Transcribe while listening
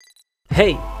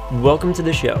Hey, welcome to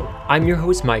the show. I'm your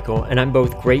host Michael, and I'm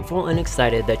both grateful and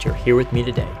excited that you're here with me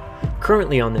today.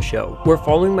 Currently on the show, we're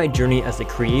following my journey as a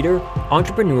creator,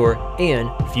 entrepreneur, and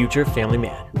future family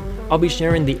man. I'll be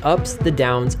sharing the ups, the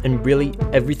downs, and really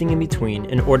everything in between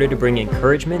in order to bring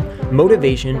encouragement,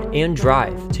 motivation, and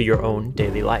drive to your own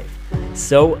daily life.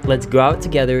 So let's go out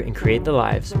together and create the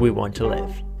lives we want to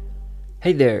live.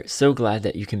 Hey there, so glad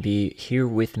that you can be here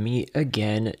with me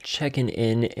again, checking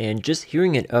in and just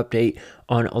hearing an update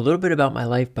on a little bit about my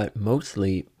life, but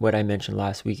mostly what I mentioned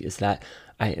last week is that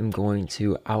I am going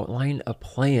to outline a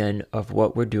plan of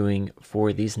what we're doing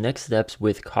for these next steps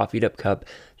with Coffeed Up Cup.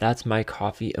 That's my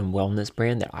coffee and wellness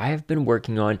brand that I have been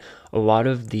working on. A lot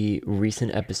of the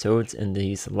recent episodes in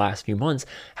these last few months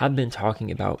have been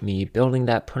talking about me building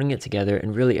that, putting it together,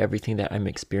 and really everything that I'm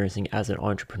experiencing as an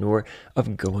entrepreneur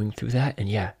of going through that. And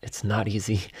yeah, it's not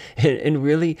easy. And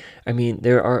really, I mean,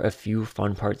 there are a few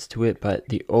fun parts to it, but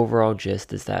the overall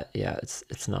gist is that, yeah,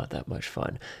 it's not that much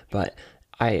fun. But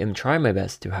I am trying my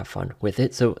best to have fun with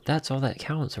it, so that's all that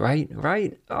counts, right?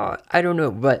 I don't know,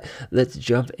 but let's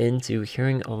jump into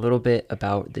hearing a little bit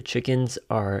about the chickens,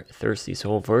 our Thirsty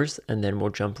Soul verse, and then we'll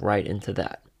jump right into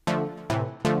that.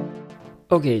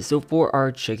 Okay, so for our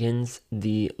chickens,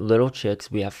 the little chicks,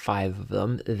 we have 5 of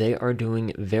them. They are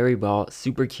doing very well,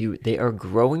 super cute. They are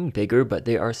growing bigger, but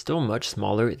they are still much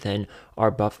smaller than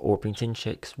our Buff Orpington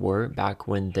chicks were back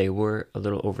when they were a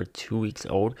little over 2 weeks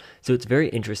old. So it's very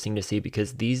interesting to see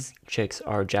because these chicks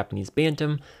are Japanese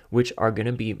Bantam, which are going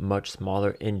to be much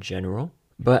smaller in general.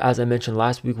 But as I mentioned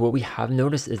last week, what we have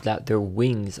noticed is that their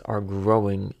wings are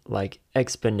growing like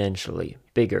exponentially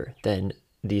bigger than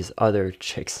these other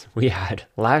chicks we had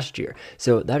last year.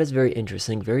 So that is very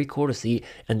interesting, very cool to see.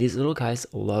 And these little guys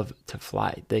love to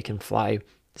fly. They can fly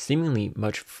seemingly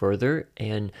much further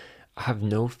and have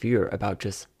no fear about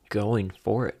just going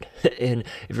for it. And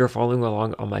if you're following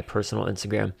along on my personal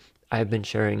Instagram, I've been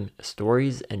sharing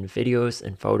stories and videos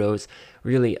and photos,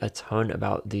 really a ton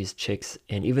about these chicks,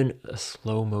 and even a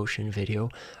slow motion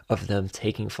video of them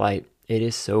taking flight. It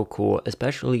is so cool,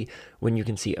 especially when you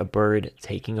can see a bird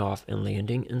taking off and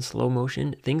landing in slow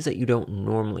motion, things that you don't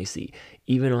normally see,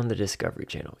 even on the Discovery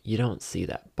Channel. You don't see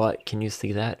that, but can you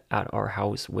see that at our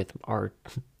house with our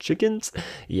chickens?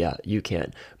 Yeah, you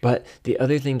can. But the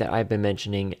other thing that I've been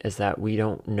mentioning is that we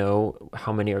don't know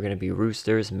how many are going to be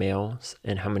roosters, males,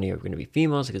 and how many are going to be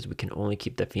females because we can only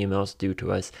keep the females due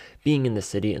to us being in the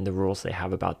city and the rules they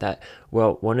have about that.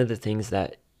 Well, one of the things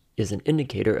that is an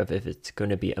indicator of if it's going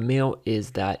to be a male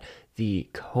is that the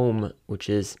comb, which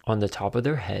is on the top of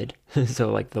their head, so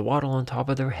like the wattle on top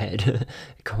of their head,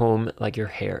 comb like your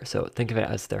hair. So think of it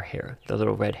as their hair, the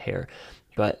little red hair,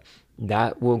 but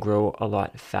that will grow a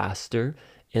lot faster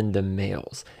in the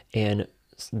males. And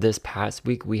this past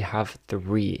week, we have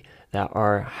 3 that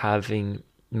are having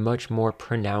much more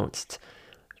pronounced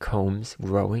combs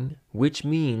growing, which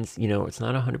means, it's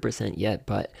not 100% yet,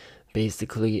 but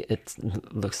basically it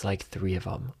looks like 3 of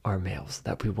them are males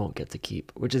that we won't get to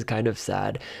keep, which is kind of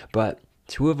sad, but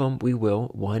 2 of them we will.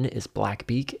 One is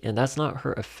Blackbeak, and that's not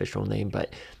her official name,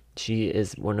 but she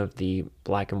is one of the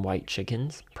black and white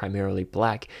chickens, primarily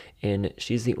black, and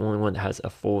she's the only one that has a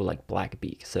full like black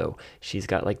beak. So she's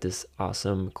got like this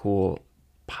awesome, cool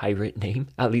pirate name,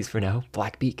 at least for now,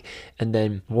 Blackbeak. And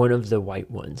then one of the white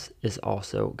ones is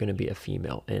also going to be a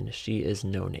female, and she is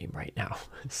no name right now.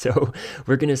 So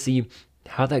we're going to see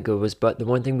how that goes. But the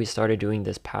one thing we started doing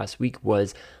this past week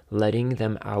was letting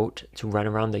them out to run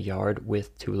around the yard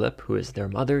with Tulip, who is their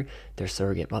mother, their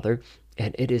surrogate mother.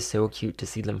 And it is so cute to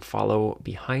see them follow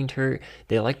behind her.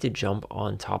 They like to jump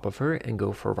on top of her and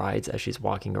go for rides as she's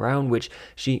walking around, which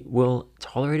she will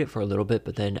tolerate it for a little bit,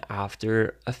 but then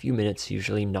after a few minutes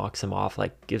usually knocks them off,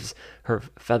 like gives her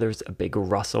feathers a big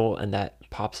rustle, and that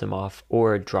pops them off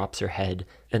or drops her head,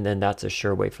 and then that's a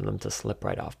sure way for them to slip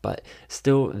right off. But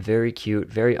still very cute,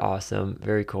 very awesome,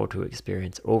 very cool to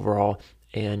experience overall.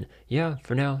 And yeah,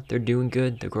 for now, they're doing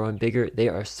good. They're growing bigger. They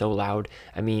are so loud.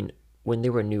 I mean, when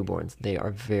they were newborns, they are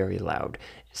very loud.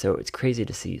 So it's crazy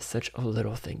to see such a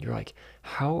little thing. You're like,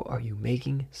 how are you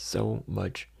making so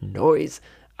much noise?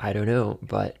 I don't know,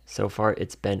 but so far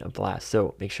it's been a blast.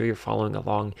 So make sure you're following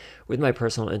along with my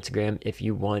personal Instagram if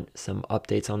you want some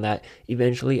updates on that.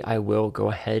 Eventually, I will go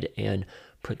ahead and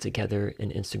put together an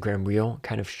Instagram reel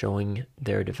kind of showing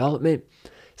their development.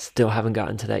 Still haven't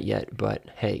gotten to that yet, but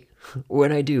hey,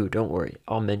 when I do, don't worry,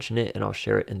 I'll mention it and I'll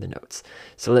share it in the notes.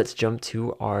 So let's jump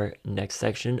to our next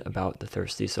section about the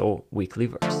Thirsty Soul weekly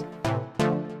verse.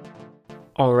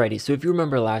 Alrighty, so if you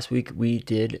remember last week, we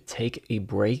did take a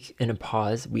break and a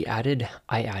pause.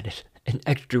 I added an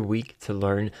extra week to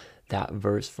learn that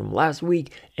verse from last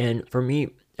week, and for me,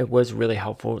 it was really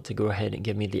helpful to go ahead and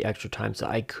give me the extra time so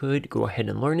I could go ahead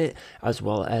and learn it, as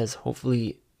well as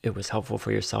hopefully it was helpful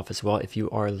for yourself as well if you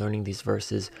are learning these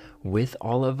verses with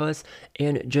all of us.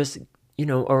 And just,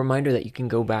 a reminder that you can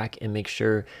go back and make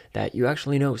sure that you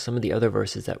actually know some of the other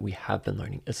verses that we have been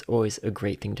learning. It's always a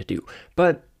great thing to do.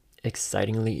 But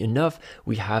excitingly enough,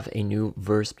 we have a new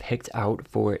verse picked out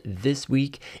for this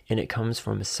week, and it comes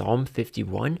from Psalm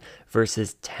 51,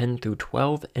 verses 10 through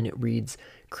 12, and it reads,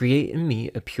 "Create in me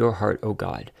a pure heart, O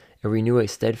God, and renew a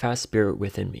steadfast spirit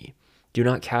within me. Do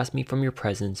not cast me from your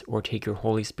presence or take your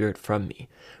Holy Spirit from me.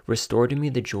 Restore to me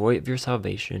the joy of your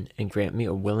salvation and grant me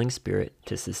a willing spirit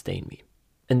to sustain me."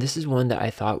 And this is one that I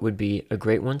thought would be a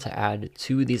great one to add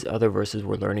to these other verses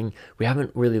we're learning. We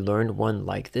haven't really learned one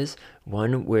like this,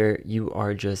 one where you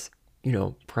are just,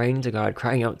 praying to God,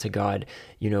 crying out to God.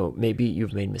 Maybe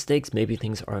you've made mistakes, maybe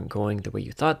things aren't going the way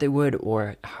you thought they would,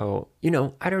 or how,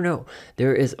 I don't know.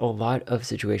 There is a lot of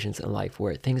situations in life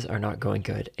where things are not going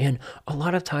good. And a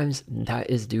lot of times that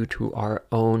is due to our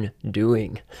own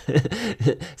doing.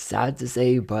 Sad to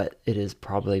say, but it is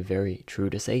probably very true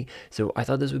to say. So I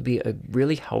thought this would be a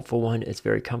really helpful one. It's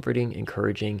very comforting,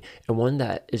 encouraging, and one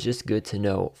that is just good to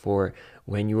know for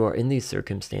when you are in these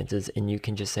circumstances, and you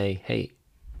can just say, hey,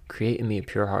 create in me a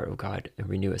pure heart, O God, and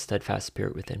renew a steadfast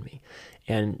spirit within me.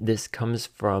 And this comes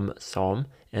from Psalm,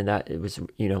 and that it was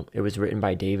written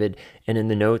by David. And in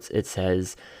the notes, it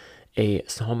says, a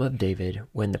Psalm of David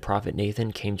when the prophet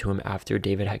Nathan came to him after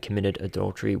David had committed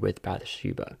adultery with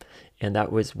Bathsheba. And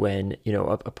that was when,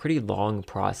 a pretty long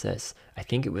process. I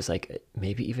think it was like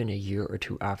maybe even a year or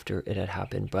two after it had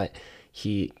happened, but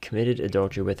he committed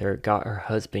adultery with her, got her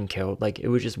husband killed. Like, it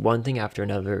was just one thing after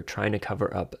another, trying to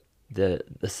cover up the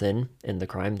sin and the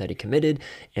crime that he committed,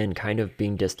 and kind of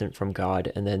being distant from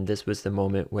God. And then this was the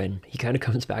moment when he kind of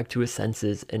comes back to his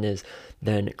senses and is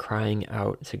then crying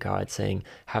out to God, saying,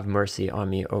 have mercy on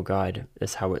me, O God.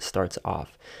 Is how it starts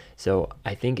off. So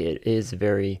I think it is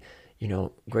very,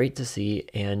 great to see.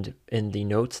 And in the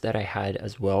notes that I had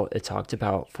as well, it talked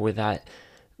about for that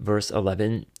verse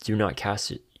 11, do not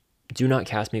cast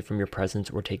me from your presence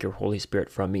or take your Holy Spirit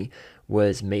from me,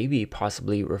 was maybe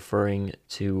possibly referring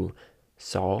to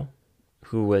Saul,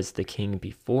 who was the king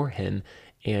before him.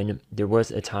 And there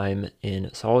was a time in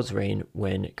Saul's reign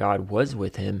when God was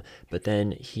with him, but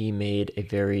then he made a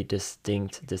very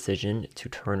distinct decision to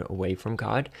turn away from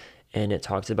God. And it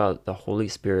talks about the Holy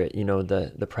Spirit,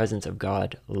 the presence of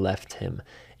God left him.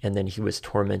 And then he was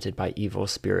tormented by evil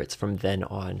spirits from then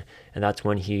on. And that's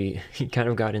when he kind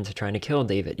of got into trying to kill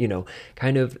David,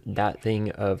 kind of that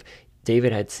thing of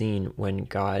David had seen when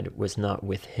God was not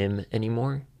with him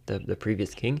anymore, the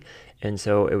previous king. And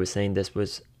so it was saying this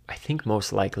was, I think,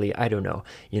 most likely, I don't know,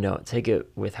 take it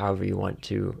with however you want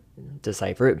to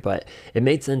decipher it, but it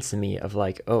made sense to me of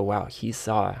like, oh wow, he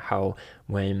saw how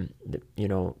when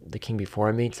the king before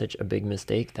him made such a big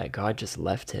mistake that God just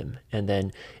left him, and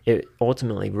then it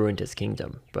ultimately ruined his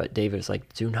kingdom. But David was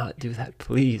like, do not do that,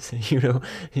 please.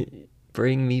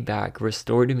 Bring me back,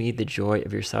 restore to me the joy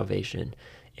of your salvation,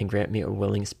 and grant me a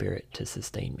willing spirit to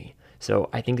sustain me.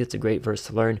 So I think it's a great verse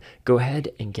to learn. Go ahead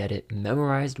and get it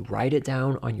memorized, write it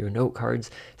down on your note cards,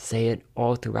 say it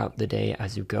all throughout the day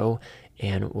as you go,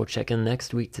 and we'll check in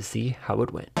next week to see how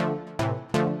it went.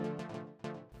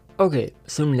 Okay,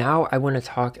 so now I want to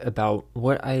talk about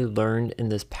what I learned in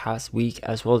this past week,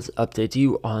 as well as update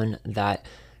you on that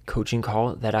coaching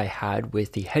call that I had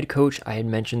with the head coach. I had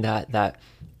mentioned that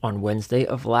on Wednesday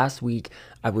of last week,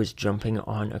 I was jumping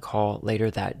on a call later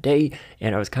that day,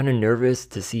 and I was kind of nervous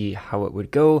to see how it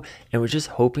would go, and was just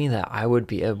hoping that I would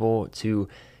be able to,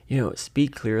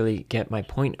 speak clearly, get my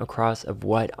point across of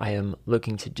what I am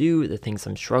looking to do, the things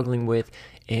I'm struggling with,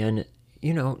 and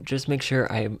just make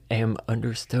sure I am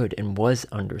understood and was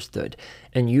understood.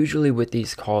 And usually with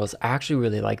these calls, I actually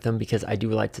really like them because I do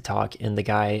like to talk, and the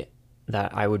guy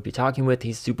that I would be talking with,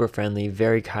 he's super friendly,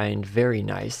 very kind, very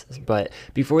nice. But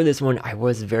before this one, I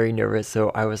was very nervous,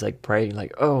 so I was like praying,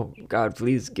 like, oh God,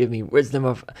 please give me wisdom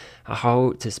of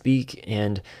how to speak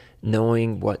and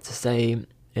knowing what to say,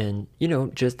 and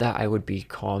just that I would be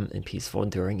calm and peaceful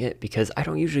during it, because I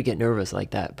don't usually get nervous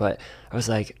like that. But I was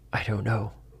like, I don't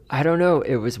know,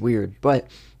 it was weird. But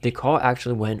the call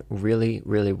actually went really,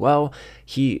 really well.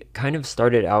 He kind of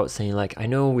started out saying like, I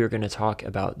know we were going to talk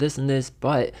about this and this,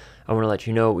 but I want to let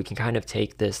you know we can kind of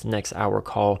take this next hour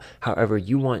call however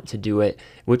you want to do it,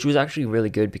 which was actually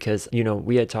really good because,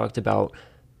 we had talked about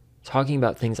talking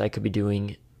about things I could be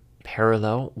doing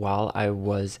parallel while I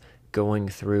was going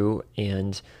through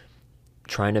and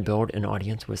trying to build an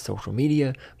audience with social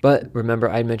media. But remember,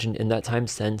 I mentioned in that time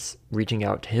since reaching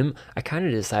out to him, I kind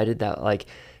of decided that like,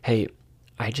 hey,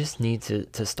 I just need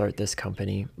to start this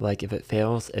company. Like if it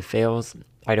fails, it fails.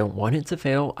 I don't want it to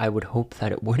fail. I would hope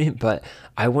that it wouldn't, but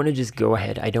I want to just go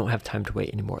ahead. I don't have time to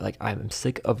wait anymore. Like I'm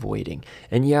sick of waiting.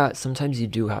 And yeah, sometimes you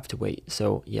do have to wait.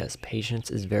 So yes,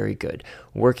 patience is very good.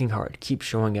 Working hard, keep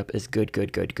showing up is good,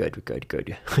 good, good, good, good,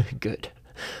 good, good.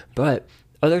 But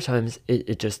other times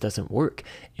it just doesn't work.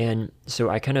 And so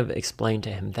I kind of explained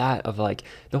to him that of like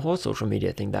the whole social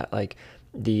media thing, that like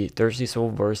the Thirsty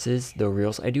Soul versus the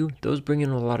reels I do, those bring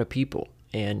in a lot of people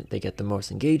and they get the most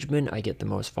engagement. I get the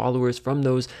most followers from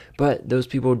those, but those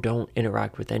people don't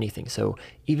interact with anything. So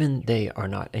even they are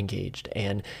not engaged.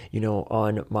 And,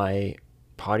 on my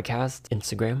podcast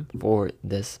Instagram for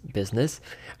this business,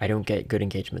 I don't get good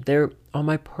engagement there. On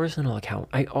my personal account,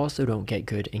 I also don't get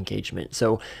good engagement.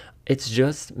 So it's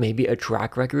just maybe a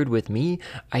track record with me.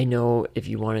 I know if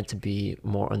you wanted to be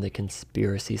more on the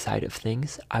conspiracy side of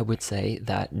things, I would say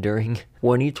that during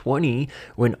 2020,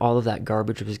 when all of that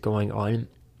garbage was going on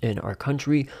in our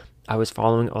country, I was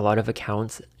following a lot of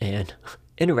accounts and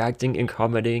interacting and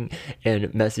commenting and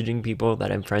messaging people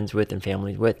that I'm friends with and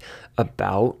families with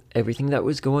about everything that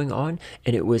was going on.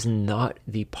 And it was not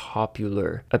the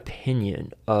popular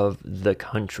opinion of the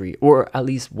country, or at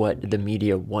least what the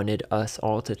media wanted us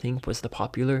all to think was the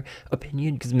popular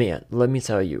opinion. Because man, let me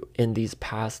tell you, in these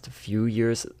past few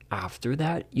years after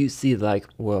that, you see like,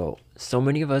 whoa, so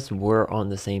many of us were on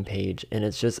the same page, and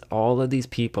it's just all of these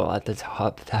people at the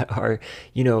top that are,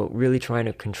 really trying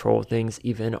to control things,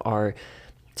 even our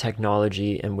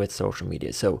technology and with social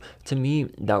media. So to me,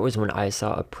 that was when I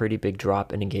saw a pretty big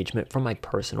drop in engagement from my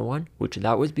personal one, which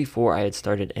that was before I had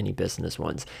started any business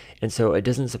ones. And so it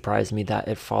doesn't surprise me that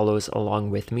it follows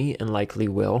along with me, and likely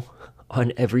will,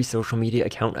 on every social media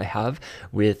account I have,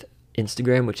 with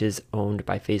Instagram, which is owned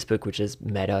by Facebook, which is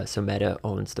Meta. So Meta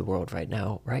owns the world right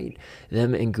now, right?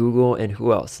 Them and Google, and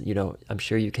who else? I'm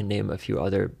sure you can name a few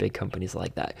other big companies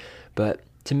like that. But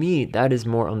to me, that is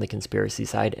more on the conspiracy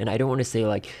side. And I don't want to say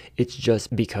like it's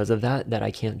just because of that I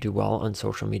can't do well on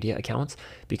social media accounts,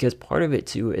 because part of it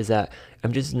too is that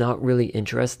I'm just not really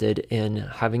interested in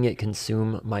having it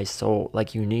consume my soul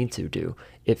like you need to do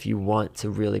if you want to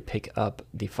really pick up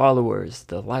the followers,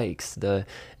 the likes, the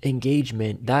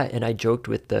engagement, that. And I joked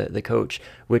with the coach,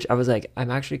 which I was like,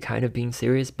 I'm actually kind of being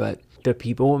serious, but the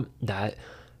people that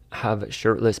have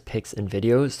shirtless pics and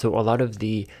videos, so a lot of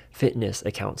the fitness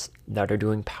accounts that are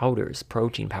doing powders,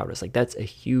 protein powders, like that's a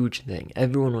huge thing.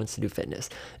 Everyone wants to do fitness,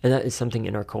 and that is something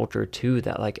in our culture too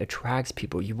that like attracts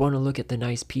people. You want to look at the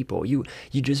nice people. You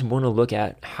just want to look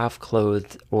at half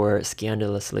clothed or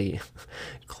scandalously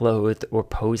clothed or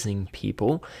posing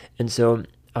people. And so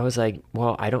I was like,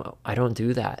 well, I don't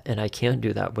do that, and I can't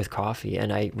do that with coffee,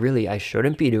 and I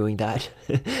shouldn't be doing that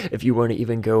if you want to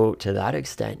even go to that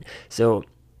extent. So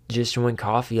just showing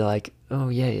coffee like, oh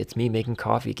yeah, it's me making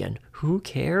coffee again. Who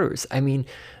cares? I mean,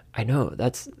 I know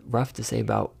that's rough to say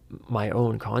about my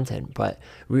own content, but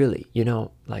really,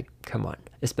 like, come on.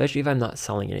 Especially if I'm not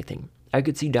selling anything. I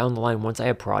could see down the line, once I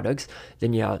have products,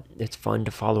 then yeah, it's fun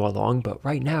to follow along. But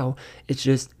right now, it's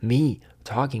just me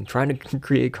talking, trying to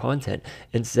create content.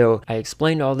 And so I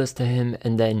explained all this to him,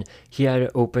 and then he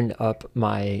had opened up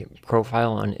my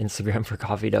profile on Instagram for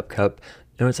Coffeed Up Cup.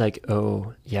 And it's like,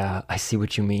 oh yeah, I see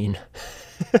what you mean.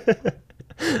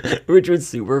 Which was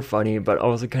super funny, but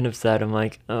also kind of sad. I'm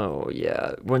like, oh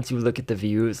yeah, once you look at the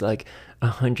views, like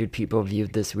 100 people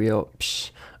viewed this reel.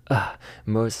 Psh,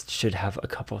 most should have a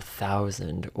couple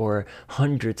thousand or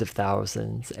hundreds of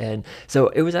thousands. And so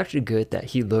it was actually good that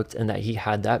he looked and that he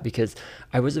had that, because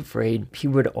I was afraid he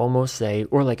would almost say,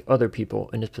 or like other people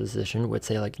in his position would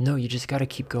say like, no, you just got to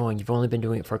keep going. You've only been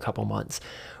doing it for a couple months.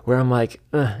 Where I'm like,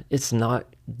 it's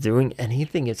not doing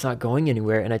anything. It's not going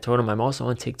anywhere. And I told him I'm also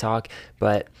on TikTok,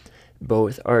 but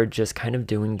both are just kind of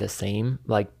doing the same.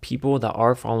 Like people that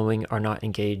are following are not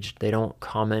engaged. They don't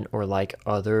comment or like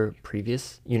other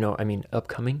previous,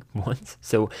 upcoming ones.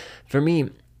 So for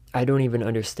me, I don't even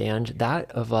understand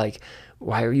that of like,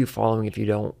 why are you following if you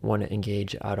don't want to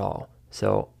engage at all?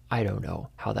 So I don't know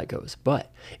how that goes,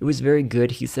 but it was very good.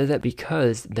 He said that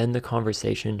because then the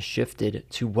conversation shifted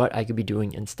to what I could be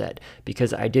doing instead,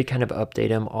 because I did kind of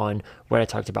update him on what I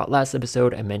talked about last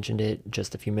episode. I mentioned it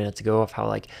just a few minutes ago of how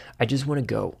like, I just want to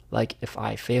go. Like if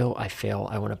I fail, I fail.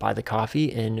 I want to buy the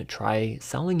coffee and try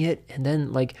selling it. And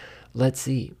then like, let's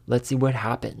see what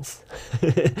happens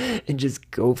and just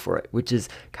go for it, which is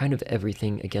kind of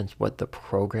everything against what the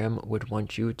program would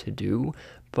want you to do.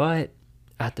 But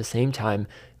at the same time,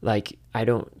 like, I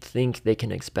don't think they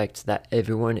can expect that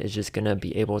everyone is just going to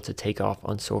be able to take off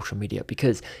on social media,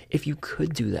 because if you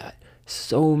could do that,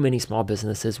 so many small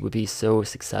businesses would be so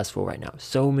successful right now.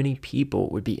 So many people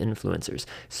would be influencers.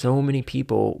 So many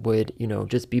people would,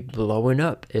 just be blowing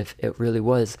up if it really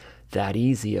was that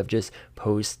easy of just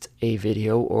post a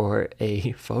video or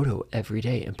a photo every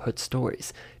day and put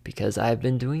stories, because I've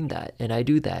been doing that and I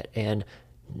do that and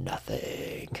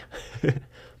nothing.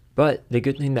 But the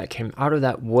good thing that came out of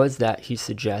that was that he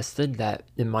suggested that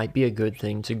it might be a good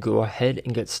thing to go ahead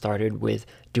and get started with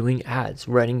doing ads,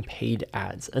 running paid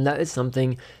ads. And that is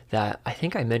something that I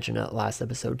think I mentioned in the last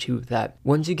episode too, that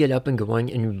once you get up and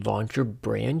going and you launch your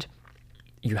brand,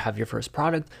 you have your first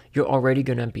product, you're already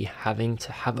going to be having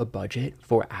to have a budget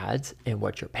for ads and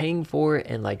what you're paying for.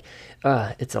 And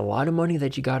it's a lot of money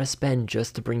that you got to spend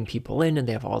just to bring people in. And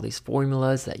they have all these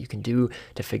formulas that you can do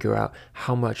to figure out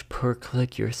how much per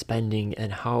click you're spending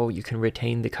and how you can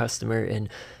retain the customer. And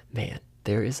man,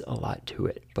 there is a lot to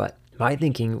it. But my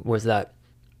thinking was that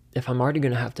if I'm already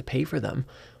going to have to pay for them,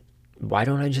 why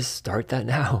don't I just start that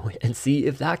now and see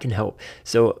if that can help?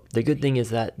 So the good thing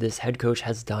is that this head coach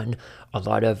has done a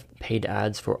lot of paid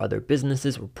ads for other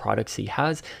businesses or products he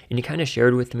has, and he kind of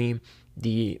shared with me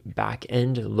the back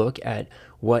end look at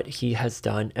what he has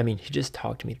done. I mean, he just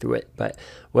talked me through it, but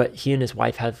what he and his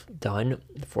wife have done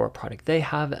for a product they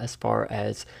have, as far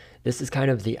as this is kind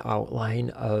of the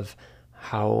outline of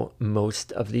how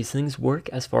most of these things work,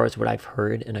 as far as what I've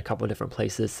heard in a couple of different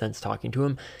places since talking to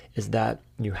him, is that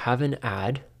you have an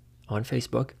ad on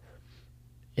Facebook.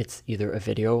 It's either a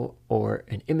video or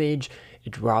an image.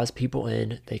 It draws people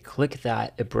in. They click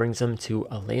that. It brings them to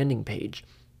a landing page.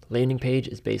 Landing page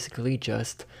is basically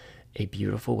just a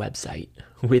beautiful website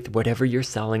with whatever you're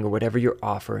selling or whatever you're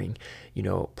offering,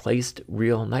 placed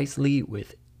real nicely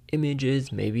with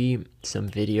images, maybe some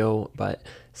video, but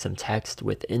some text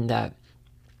within that.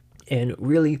 And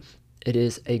really, it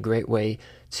is a great way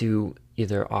to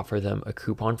either offer them a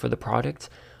coupon for the product,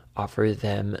 offer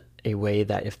them a way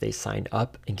that if they sign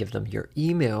up and give them your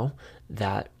email,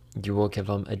 that you will give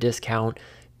them a discount.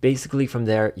 Basically, from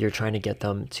there, you're trying to get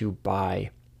them to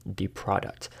buy the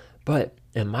product. But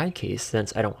in my case,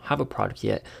 since I don't have a product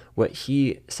yet, what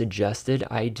he suggested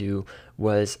I do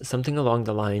was something along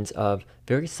the lines of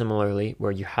very similarly,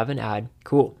 where you have an ad,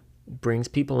 cool, brings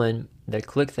people in, they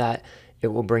click that, it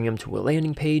will bring them to a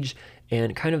landing page,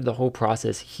 and kind of the whole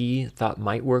process he thought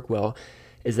might work well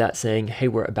is that saying, hey,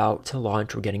 we're about to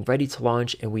launch, we're getting ready to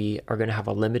launch, and we are going to have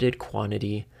a limited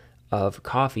quantity of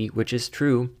coffee, which is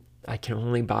true. I can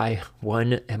only buy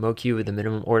one MOQ, the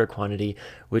minimum order quantity,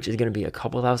 which is going to be a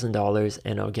couple $1,000s,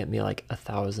 and it'll get me like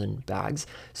 1,000 bags.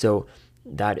 So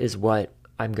that is what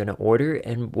I'm going to order,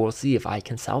 and we'll see if I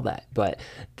can sell that. But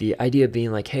the idea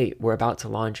being like, hey, we're about to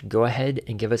launch, go ahead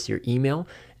and give us your email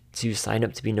to sign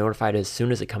up to be notified as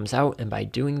soon as it comes out. And by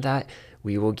doing that,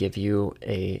 we will give you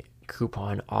a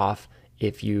coupon off.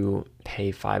 If you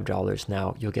pay $5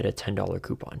 now, you'll get a $10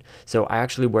 coupon. So I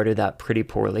actually worded that pretty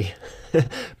poorly.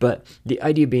 But the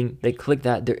idea being, they click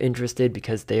that, they're interested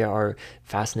because they are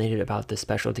fascinated about the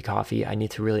specialty coffee. I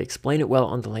need to really explain it well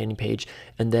on the landing page.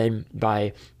 And then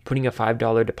by putting a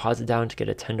 $5 deposit down to get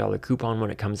a $10 coupon when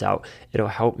it comes out, it'll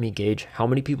help me gauge how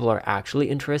many people are actually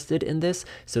interested in this,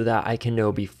 so that I can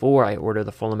know before I order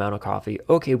the full amount of coffee,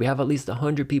 okay, we have at least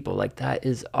 100 people, like that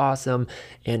is awesome.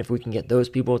 And if we can get those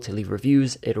people to leave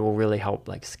reviews, it will really help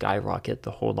like skyrocket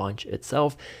the whole launch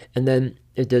itself. And then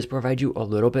it does provide you a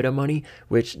little bit of money,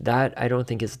 which that I don't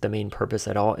think is the main purpose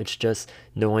at all. It's just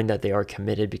knowing that they are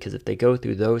committed, because if they go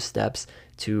through those steps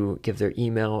to give their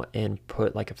email and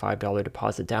put like a $5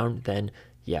 deposit down, then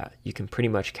yeah, you can pretty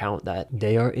much count that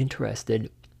they are interested,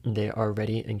 they are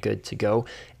ready and good to go.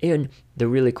 And the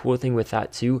really cool thing with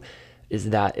that too is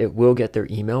that it will get their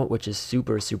email, which is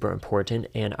super, super important.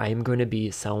 And I'm going to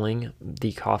be selling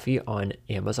the coffee on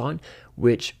Amazon,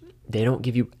 which they don't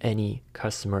give you any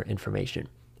customer information.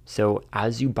 So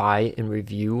as you buy and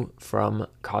review from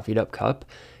Coffeed Up Cup,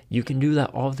 you can do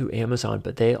that all through Amazon,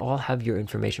 but they all have your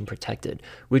information protected,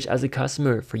 which as a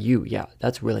customer for you, yeah,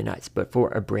 that's really nice. But for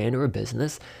a brand or a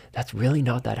business, that's really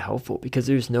not that helpful, because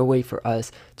there's no way for us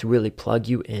to really plug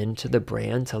you into the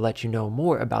brand, to let you know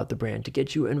more about the brand, to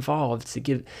get you involved, to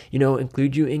give,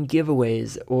 include you in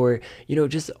giveaways, or,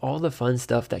 just all the fun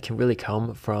stuff that can really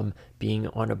come from being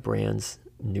on a brand's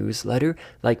newsletter.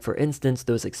 Like for instance,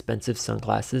 those expensive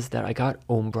sunglasses that I got,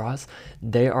 Ombras,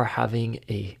 they are having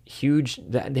a huge,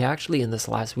 they actually in this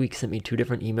last week sent me 2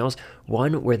 different emails.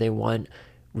 One where they want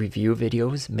review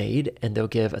videos made, and they'll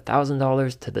give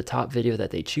 $1,000 to the top video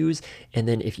that they choose. And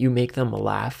then if you make them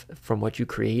laugh from what you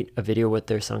create, a video with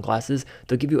their sunglasses,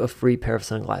 they'll give you a free pair of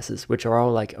sunglasses, which are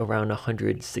all like around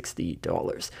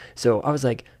 $160. So I was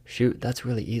like, shoot, that's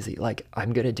really easy. Like,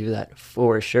 I'm gonna do that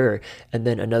for sure. And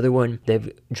then another one,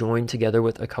 they've joined together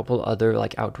with a couple other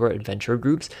like outdoor adventure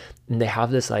groups, and they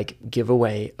have this like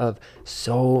giveaway of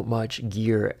so much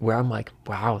gear where I'm like,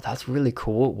 wow, that's really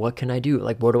cool. What can I do?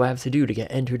 Like, what do I have to do to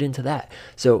get entered into that?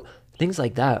 So things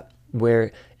like that,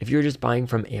 where if you're just buying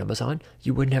from Amazon,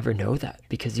 you would never know that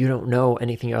because you don't know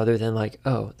anything other than like,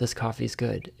 oh, this coffee's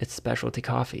good. It's specialty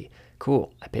coffee.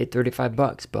 Cool. I paid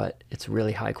 $35, but it's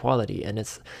really high quality and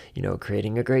it's,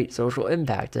 creating a great social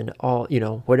impact and all,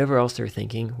 whatever else they're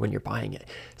thinking when you're buying it.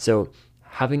 So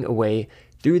having a way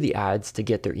through the ads to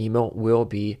get their email will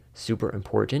be super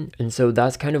important. And so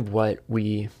that's kind of what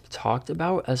we talked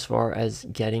about as far as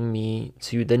getting me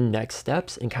to the next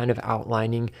steps and kind of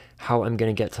outlining how I'm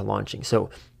going to get to launching.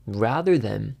 So rather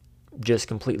than just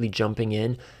completely jumping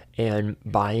in and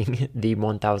buying the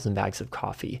 1,000 bags of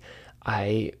coffee,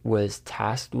 I was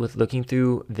tasked with looking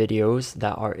through videos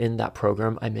that are in that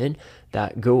program I'm in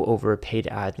that go over paid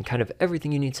ads and kind of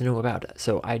everything you need to know about it.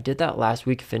 So I did that last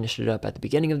week, finished it up at the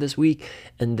beginning of this week,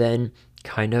 and then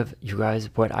kind of, you guys,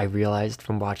 what I realized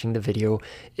from watching the video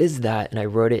is that, and I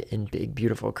wrote it in big,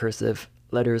 beautiful cursive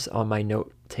letters on my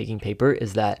note-taking paper,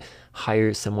 is that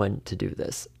hire someone to do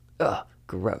this. Ugh,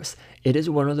 gross. It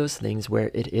is one of those things where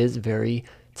it is very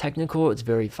technical, it's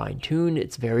very fine-tuned,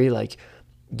 it's very like,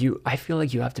 I feel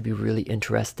like you have to be really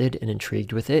interested and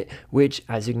intrigued with it, which,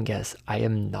 as you can guess, I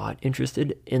am not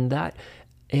interested in that.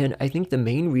 And I think the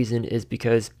main reason is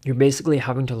because you're basically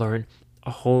having to learn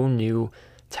a whole new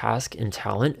task and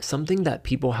talent, something that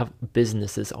people have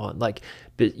businesses on. Like,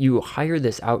 but you hire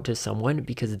this out to someone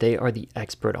because they are the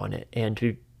expert on it. And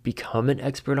to become an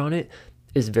expert on it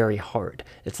is very hard.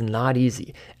 It's not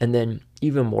easy. And then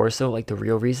even more so, like the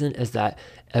real reason is that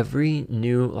every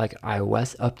new like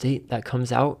iOS update that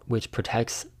comes out, which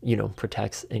protects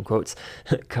in quotes,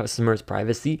 customers'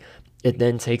 privacy, it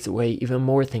then takes away even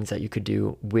more things that you could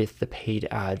do with the paid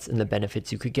ads and the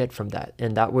benefits you could get from that.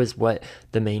 And that was what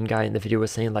the main guy in the video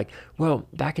was saying, like, well,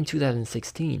 back in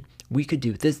 2016, we could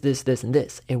do this, this, this, and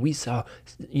this. And we saw,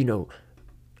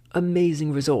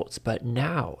 amazing results. But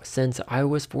now, since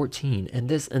iOS 14 and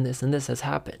this and this and this has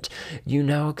happened, you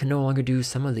now can no longer do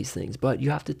some of these things, but you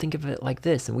have to think of it like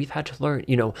this. And we've had to learn,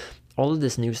 all of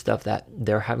this new stuff that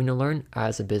they're having to learn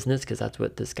as a business, because that's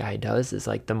what this guy does, is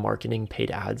like the marketing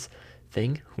paid ads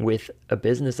thing with a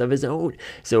business of his own.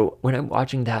 So when I'm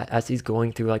watching that, as he's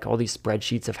going through like all these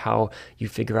spreadsheets of how you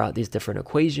figure out these different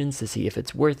equations to see if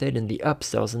it's worth it, and the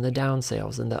upsells and the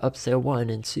downsales and the upsell 1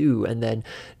 and 2, and then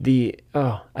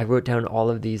I wrote down all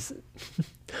of these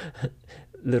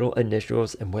little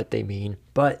initials and what they mean.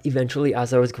 But eventually,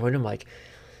 as I was going, I'm like,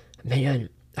 man,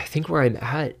 I think where I'm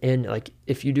at, and like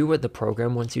if you do what the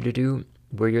program wants you to do,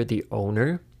 where you're the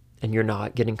owner and you're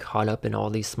not getting caught up in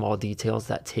all these small details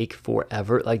that take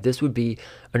forever, like this would be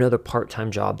another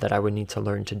part-time job that I would need to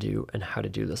learn to do and how to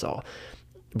do this all.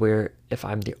 Where if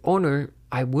I'm the owner,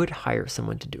 I would hire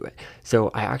someone to do it. So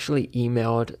I actually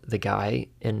emailed the guy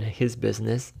in his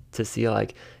business to see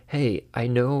like, hey, I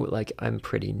know like I'm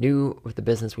pretty new with the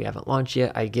business, we haven't launched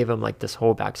yet. I gave him like this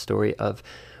whole backstory of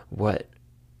what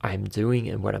I'm doing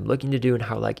and what I'm looking to do, and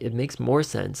how like it makes more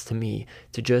sense to me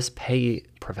to just pay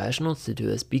professionals to do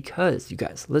this, because you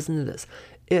guys, listen to this,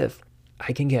 if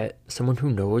I can get someone who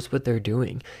knows what they're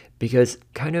doing, because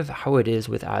kind of how it is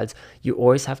with ads, you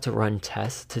always have to run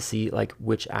tests to see like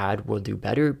which ad will do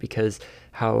better, because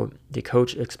how the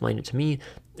coach explained it to me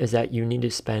is that you need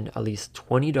to spend at least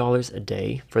 $20 a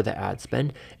day for the ad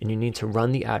spend, and you need to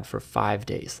run the ad for 5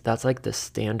 days. That's like the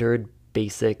standard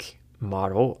basic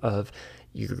model of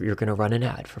you're going to run an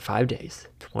ad for 5 days.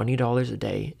 $20 a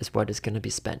day is what is going to be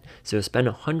spent. So spend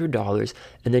 $100,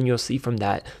 and then you'll see from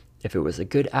that, if it was a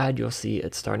good ad, you'll see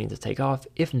it's starting to take off.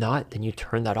 If not, then you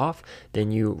turn that off,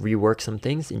 then you rework some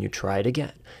things and you try it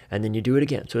again, and then you do it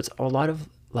again. So it's a lot of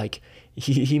like,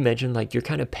 he mentioned like you're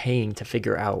kind of paying to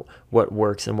figure out what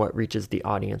works and what reaches the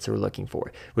audience we're looking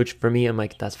for, which for me, I'm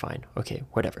like, that's fine. Okay,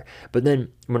 whatever. But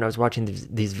then when I was watching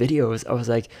these videos, I was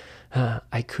like,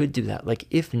 I could do that. Like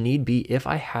if need be, if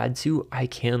I had to, I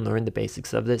can learn the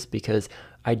basics of this, because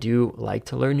I do like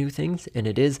to learn new things, and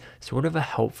it is sort of a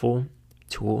helpful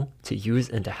tool to use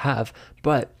and to have.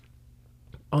 But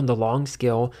on the long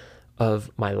scale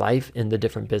of my life and the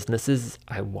different businesses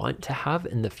I want to have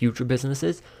in the future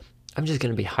businesses, I'm just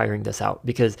going to be hiring this out,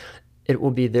 because it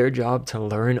will be their job to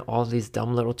learn all these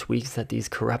dumb little tweaks that these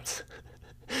corrupt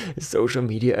Social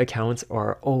media accounts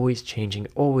are always changing,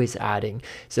 always adding.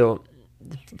 So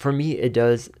for me, it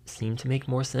does seem to make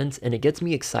more sense, and it gets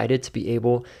me excited to be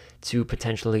able to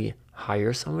potentially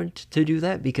hire someone to do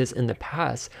that, because in the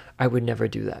past, I would never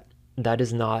do that. That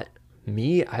is not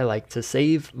me. I like to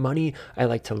save money. I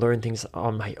like to learn things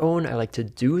on my own. I like to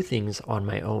do things on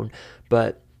my own.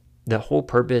 But the whole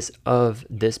purpose of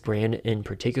this brand, in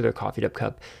particular Coffeed Up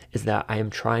Cup, is that I am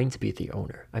trying to be the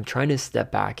owner. I'm trying to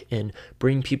step back and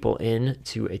bring people in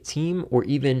to a team, or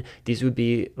even these would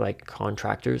be like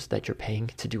contractors that you're paying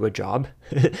to do a job.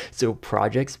 So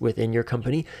projects within your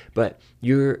company, but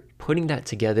you're putting that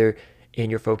together and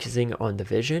you're focusing on the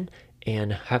vision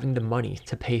and having the money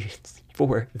to pay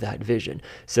for that vision.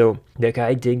 So the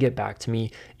guy did get back to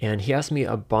me, and he asked me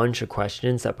a bunch of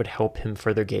questions that would help him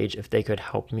further gauge if they could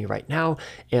help me right now.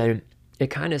 And it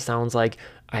kind of sounds like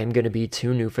I'm going to be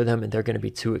too new for them and they're going to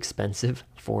be too expensive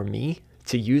for me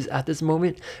to use at this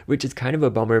moment, which is kind of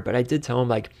a bummer. But I did tell him,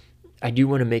 like, I do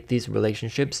want to make these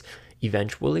relationships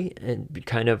eventually, and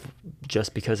kind of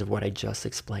just because of what I just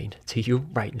explained to you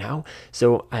right now.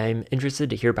 So I'm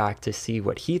interested to hear back to see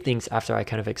what he thinks after I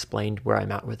kind of explained where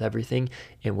I'm at with everything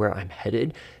and where I'm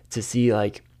headed, to see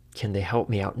like, can they help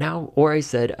me out now? Or I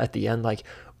said at the end, like,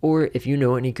 or if you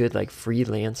know any good like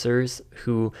freelancers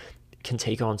who can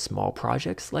take on small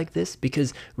projects like this,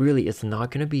 because really it's not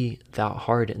going to be that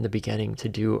hard in the beginning to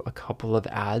do a couple of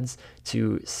ads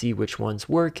to see which ones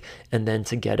work, and then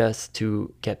to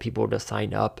get people to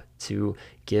sign up to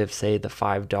give, say, the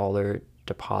 $5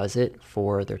 deposit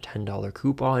for their $10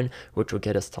 coupon, which will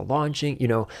get us to launching. You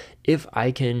know, if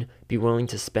I can be willing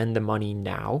to spend the money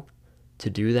now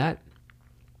to do that,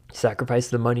 sacrifice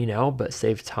the money now, but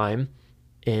save time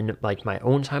in like my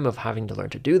own time of having to learn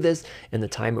to do this, and the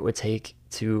time it would take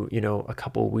to, you know, a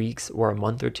couple weeks or a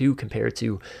month or two, compared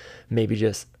to maybe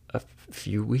just a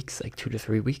few weeks, like 2 to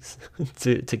 3 weeks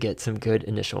to get some good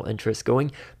initial interest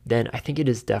going, then I think it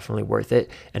is definitely worth it.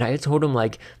 And I had told him,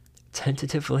 like,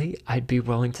 tentatively I'd be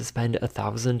willing to spend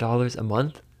 $1,000 a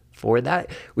month for that,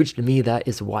 which to me, that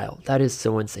is wild. That is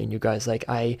so insane, you guys. Like,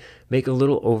 I make a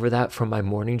little over that from my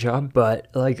morning job, but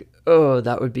like, oh,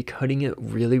 that would be cutting it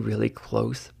really, really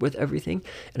close with everything.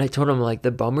 And I told him, like,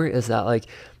 the bummer is that, like,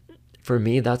 for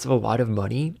me, that's a lot of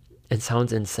money. It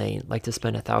sounds insane, like, to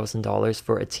spend $1,000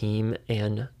 for a team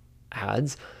and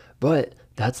ads, but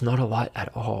that's not a lot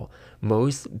at all.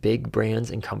 Most big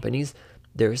brands and companies,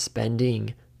 they're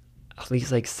spending at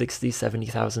least like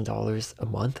 $60,000-$70,000 a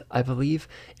month, I believe.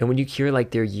 And when you hear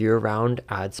like their year-round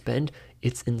ad spend,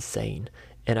 it's insane.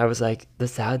 And I was like, the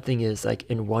sad thing is, like,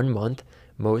 in 1 month,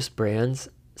 most brands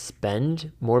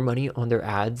spend more money on their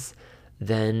ads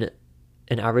than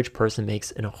an average person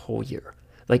makes in a whole year.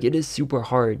 Like, it is super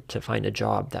hard to find a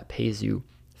job that pays you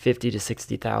 $50,000 to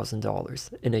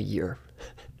 $60,000 in a year.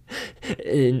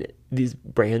 And these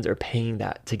brands are paying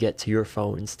that to get to your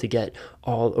phones, to get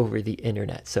all over the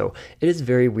internet. So it is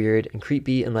very weird and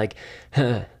creepy, and like,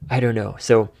 I don't know.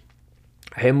 So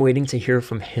I am waiting to hear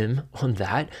from him on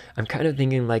that. I'm kind of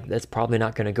thinking like that's probably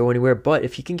not going to go anywhere, but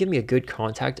if he can give me a good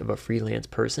contact of a freelance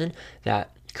person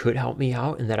that could help me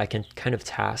out and that I can kind of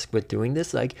task with doing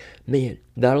this, like, man,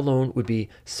 that alone would be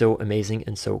so amazing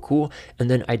and so cool.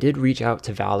 And then I did reach out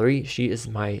to Valerie. She is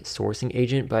my sourcing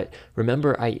agent, but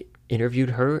remember, I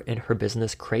interviewed her and her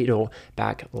business Cradle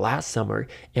back last summer,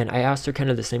 and I asked her kind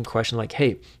of the same question, like,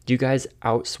 hey, do you guys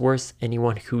outsource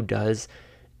anyone who does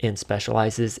and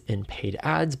specializes in paid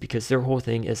ads? Because their whole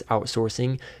thing is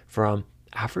outsourcing from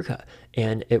Africa,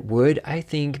 and it would, I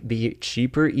think, be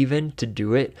cheaper even to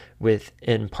do it with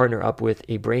and partner up with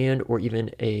a brand or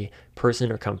even a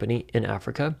person or company in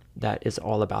Africa that is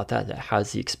all about that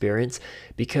has the experience,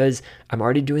 because I'm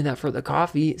already doing that for the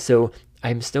coffee. So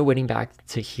I'm still waiting back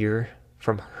to hear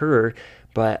from her,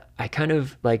 but I kind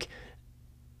of like,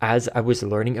 as I was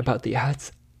learning about the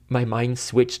ads, my mind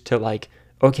switched to like,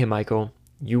 okay, Michael,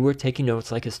 you were taking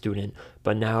notes like a student,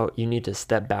 but now you need to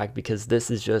step back, because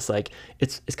this is just like,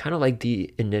 it's kind of like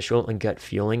the initial and gut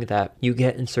feeling that you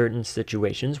get in certain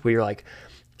situations where you're like,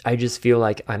 I just feel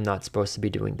like I'm not supposed to be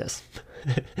doing this.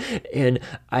 And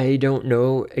I don't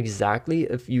know exactly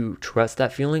if you trust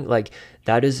that feeling. Like,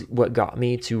 that is what got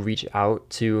me to reach out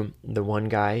to the one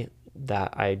guy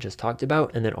that I just talked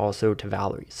about, and then also to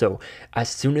Valerie. So as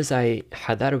soon as I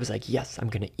had that, I was like, yes, I'm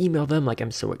gonna email them. Like,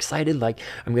 I'm so excited. Like,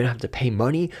 I'm gonna have to pay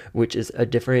money, which is a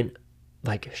different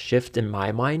like shift in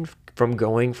my mind from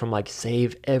going from like,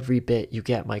 save every bit you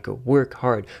get, Michael, work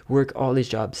hard, work all these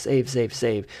jobs, save,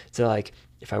 to like,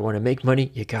 if I want to make money,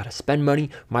 you got to spend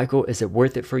money. Michael, is it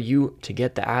worth it for you to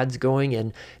get the ads going?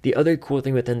 And the other cool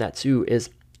thing within that too is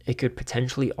it could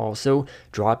potentially also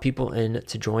draw people in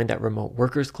to join that remote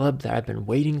workers club that I've been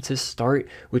waiting to start,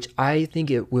 which I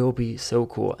think it will be so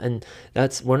cool. And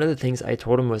that's one of the things I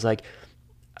told him was like,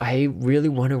 I really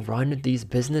want to run these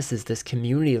businesses, this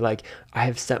community. Like, I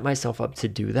have set myself up to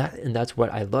do that, and that's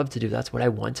what I love to do. That's what I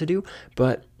want to do.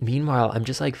 But meanwhile, I'm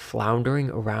just like floundering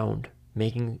around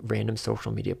making random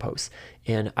social media posts.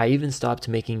 And I even stopped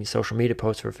making social media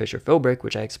posts for Fisher Philbrick,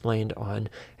 which I explained on,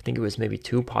 I think it was maybe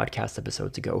 2 podcast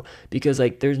episodes ago, because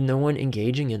like there's no one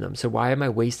engaging in them. So why am I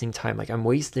wasting time? Like, I'm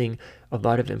wasting a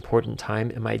lot of important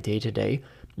time in my day-to-day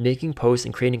making posts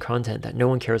and creating content that no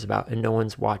one cares about and no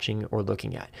one's watching or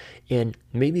looking at. And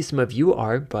maybe some of you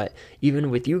are, but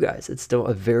even with you guys, it's still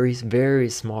a very, very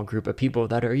small group of people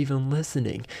that are even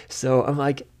listening. So I'm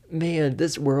like, man,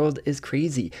 this world is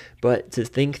crazy. But to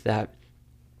think that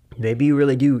maybe you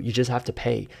really do, you just have to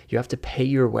pay. You have to pay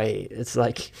your way. It's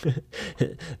like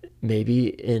maybe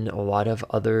in a lot of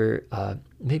other,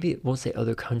 maybe we'll say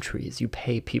other countries, you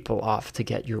pay people off to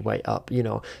get your way up,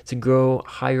 to go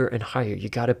higher and higher. You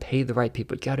got to pay the right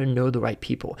people. You got to know the right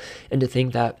people. And to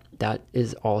think that that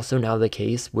is also now the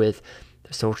case with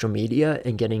social media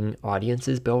and getting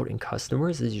audiences built and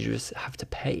customers is you just have to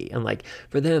pay. And like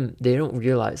for them, they don't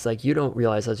realize, like you don't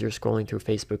realize as you're scrolling through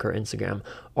Facebook or Instagram,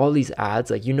 all these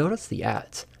ads, like you notice the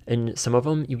ads and some of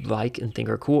them you like and think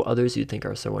are cool. Others you think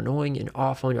are so annoying and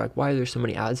awful. And you're like, why are there so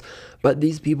many ads? But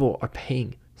these people are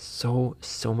paying so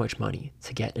much money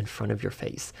to get in front of your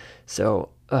face. So,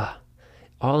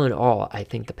 all in all, I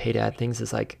think the paid ad things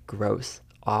is like gross,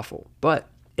 awful. But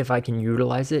if I can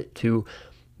utilize it to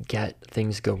get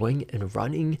things going and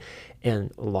running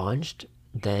and launched,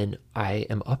 then I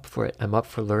am up for it. I'm up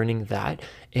for learning that.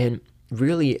 And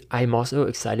really, I'm also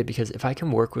excited because if I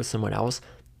can work with someone else,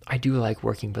 I do like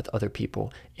working with other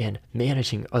people and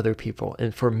managing other people.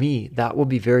 And for me, that will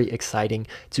be very exciting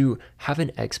to have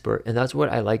an expert. And that's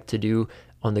what I like to do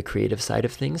on the creative side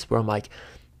of things, where I'm like,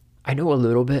 I know a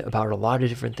little bit about a lot of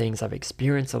different things. I've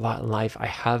experienced a lot in life. I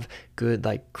have good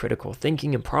like critical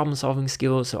thinking and problem solving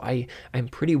skills. So I'm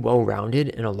pretty well rounded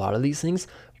in a lot of these things,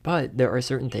 but there are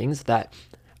certain things that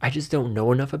I just don't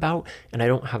know enough about, and I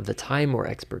don't have the time or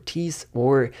expertise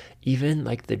or even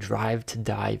like the drive to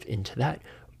dive into that.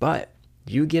 But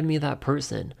you give me that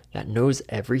person that knows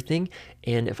everything,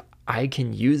 and if I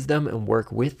can use them and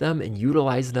work with them and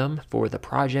utilize them for the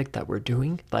project that we're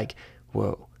doing, like,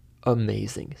 whoa,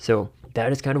 amazing. So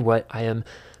that is kind of what I am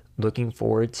looking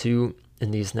forward to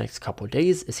in these next couple of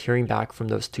days, is hearing back from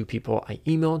those 2 people I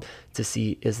emailed to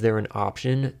see, is there an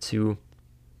option to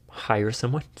hire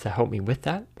someone to help me with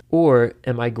that? Or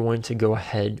am I going to go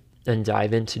ahead and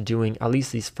dive into doing at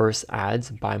least these first ads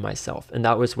by myself? And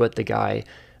that was what the guy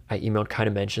I emailed kind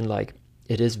of mentioned, like,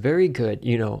 it is very good,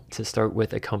 to start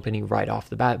with a company right off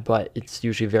the bat, but it's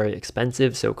usually very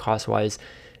expensive. So cost-wise,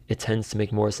 it tends to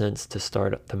make more sense to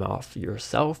start them off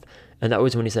yourself. And that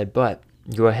was when he said, but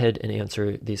go ahead and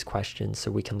answer these questions so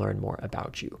we can learn more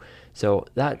about you. So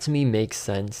that to me makes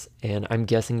sense. And I'm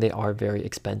guessing they are very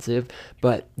expensive,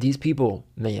 but these people,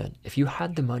 man, if you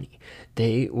had the money,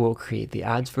 they will create the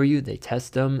ads for you. They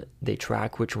test them. They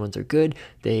track which ones are good.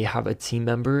 They have a team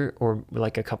member or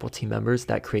like a couple team members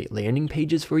that create landing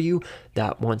pages for you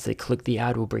that once they click the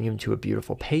ad will bring them to a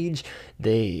beautiful page.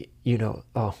 They,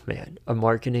 oh man, a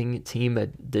marketing team, a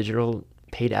digital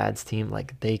paid ads team,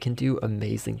 like they can do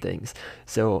amazing things.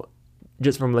 So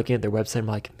just from looking at their website, I'm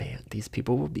like, man, these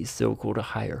people will be so cool to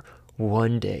hire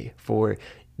one day for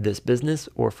this business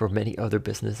or for many other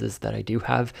businesses that I do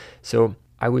have. So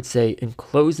I would say in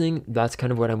closing, that's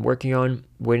kind of what I'm working on,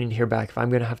 waiting to hear back if I'm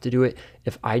going to have to do it.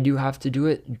 If I do have to do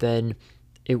it, then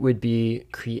it would be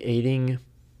creating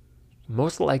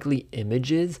most likely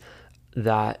images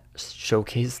that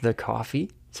showcase the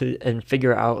coffee and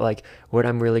figure out like what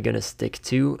I'm really going to stick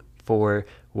to for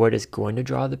what is going to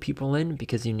draw the people in,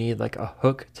 because you need like a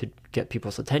hook to get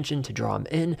people's attention, to draw them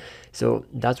in. So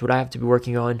that's what I have to be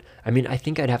working on. I mean, I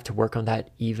think I'd have to work on that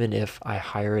even if I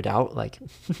hire it out. Like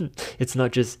it's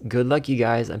not just good luck, you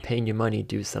guys, I'm paying you money,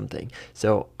 do something.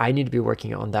 So I need to be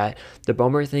working on that. The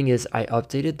bummer thing is I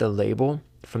updated the label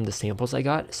from the samples I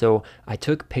got. So I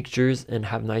took pictures and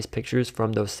have nice pictures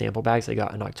from those sample bags I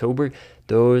got in October.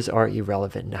 Those are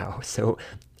irrelevant now. So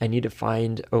I need to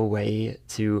find a way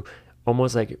to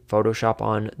almost like Photoshop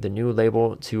on the new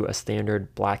label to a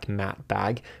standard black matte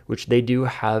bag, which they do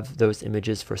have those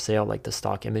images for sale, like the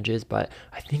stock images, but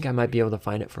I think I might be able to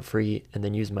find it for free and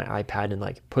then use my iPad and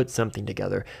like put something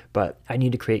together. But I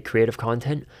need to create creative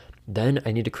content. Then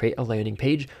I need to create a landing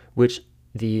page, which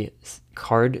the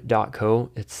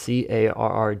carrd.co. It's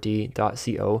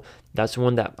carrd.co. That's the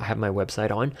one that I have my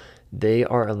website on. They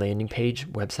are a landing page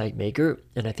website maker,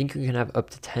 and I think you can have up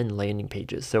to 10 landing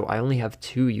pages. So I only have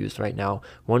 2 used right now,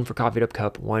 one for Coffeed Up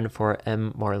Cup, one for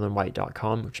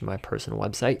mmarlonwhite.com, which is my personal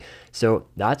website. So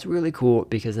that's really cool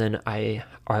because then I've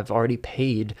already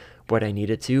paid what I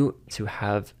needed to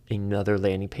have another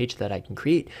landing page that I can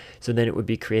create. So then it would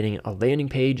be creating a landing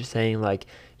page saying like,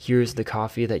 here's the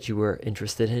coffee that you were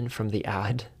interested in from the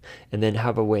ad, and then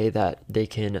have a way that they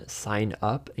can sign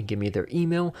up and give me their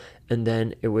email. And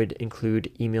then it would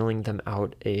include emailing them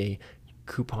out a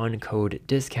coupon code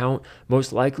discount.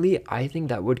 Most likely, I think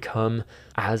that would come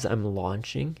as I'm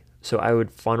launching. So I would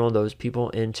funnel those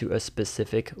people into a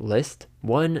specific list.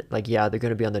 One, like, yeah, they're going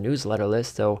to be on the newsletter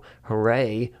list, so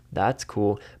hooray, that's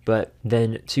cool. But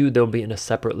then 2, they'll be in a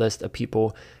separate list of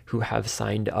people who have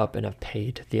signed up and have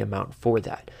paid the amount for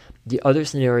that. The other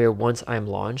scenario, once I'm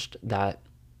launched, that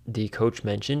the coach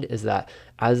mentioned is that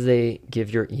as they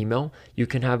give your email, you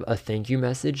can have a thank you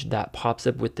message that pops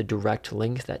up with the direct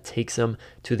link that takes them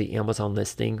to the Amazon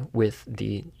listing with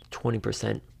the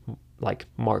 20% like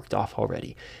marked off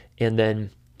already. And then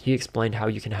he explained how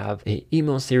you can have an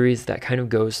email series that kind of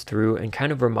goes through and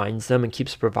kind of reminds them and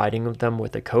keeps providing them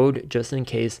with a code just in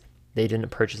case they didn't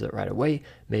purchase it right away.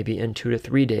 Maybe in 2 to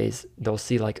 3 days, they'll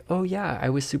see like, oh yeah, I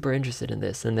was super interested in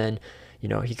this. And then,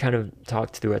 he kind of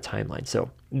talked through a timeline. So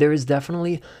there is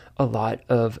definitely a lot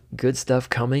of good stuff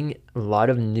coming, a lot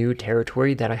of new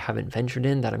territory that I haven't ventured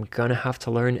in that I'm gonna have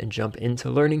to learn and jump into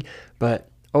learning. But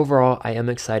overall, I am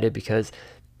excited because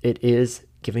it is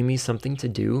giving me something to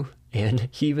do. And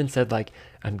he even said like,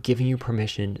 I'm giving you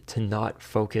permission to not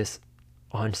focus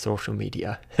on social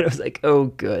media. And I was like, oh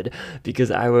good,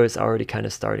 because I was already kind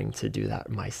of starting to do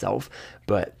that myself.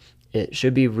 But it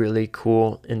should be really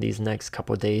cool in these next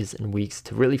couple of days and weeks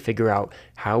to really figure out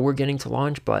how we're getting to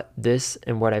launch. But this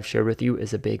and what I've shared with you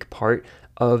is a big part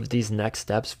of these next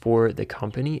steps for the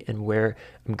company and where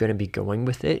I'm going to be going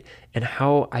with it and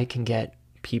how I can get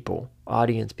people,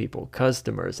 audience people,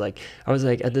 customers. Like I was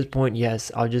like, at this point,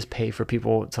 yes, I'll just pay for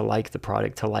people to like the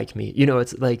product, to like me.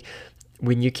 It's like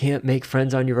when you can't make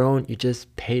friends on your own, you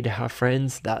just pay to have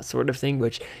friends, that sort of thing,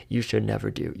 which you should never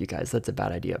do, you guys. That's a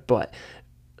bad idea. But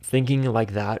thinking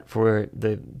like that for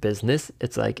the business,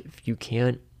 it's like if you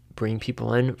can't bring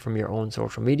people in from your own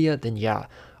social media, then yeah,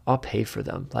 I'll pay for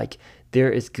them. Like there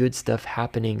is good stuff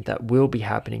happening that will be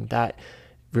happening. That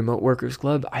Remote Workers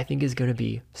Club, I think, is going to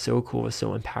be so cool,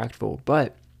 so impactful.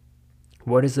 But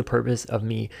what is the purpose of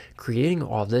me creating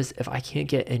all this if I can't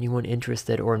get anyone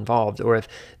interested or involved, or if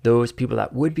those people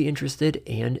that would be interested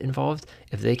and involved,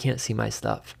 if they can't see my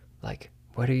stuff? Like,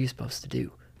 what are you supposed to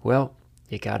do? Well,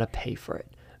 you gotta pay for it.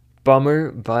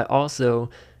 Bummer, but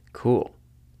also cool.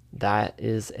 That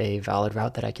is a valid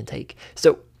route that I can take.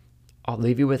 So I'll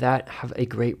leave you with that. Have a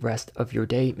great rest of your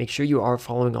day. Make sure you are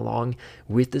following along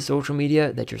with the social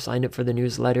media, that you're signed up for the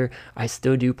newsletter. I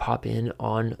still do pop in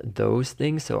on those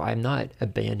things, so I'm not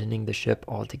abandoning the ship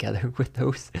altogether with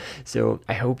those. So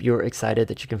I hope you're excited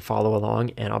that you can follow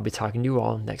along, and I'll be talking to you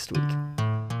all next week.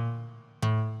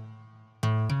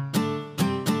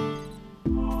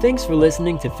 Thanks for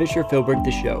listening to Fisher Philbrick The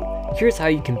Show. Here's how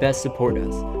you can best support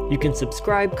us. You can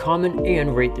subscribe, comment,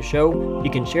 and rate the show.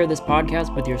 You can share this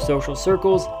podcast with your social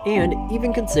circles, and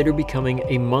even consider becoming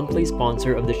a monthly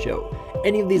sponsor of the show.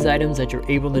 Any of these items that you're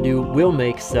able to do will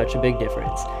make such a big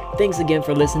difference. Thanks again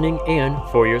for listening and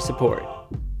for your support.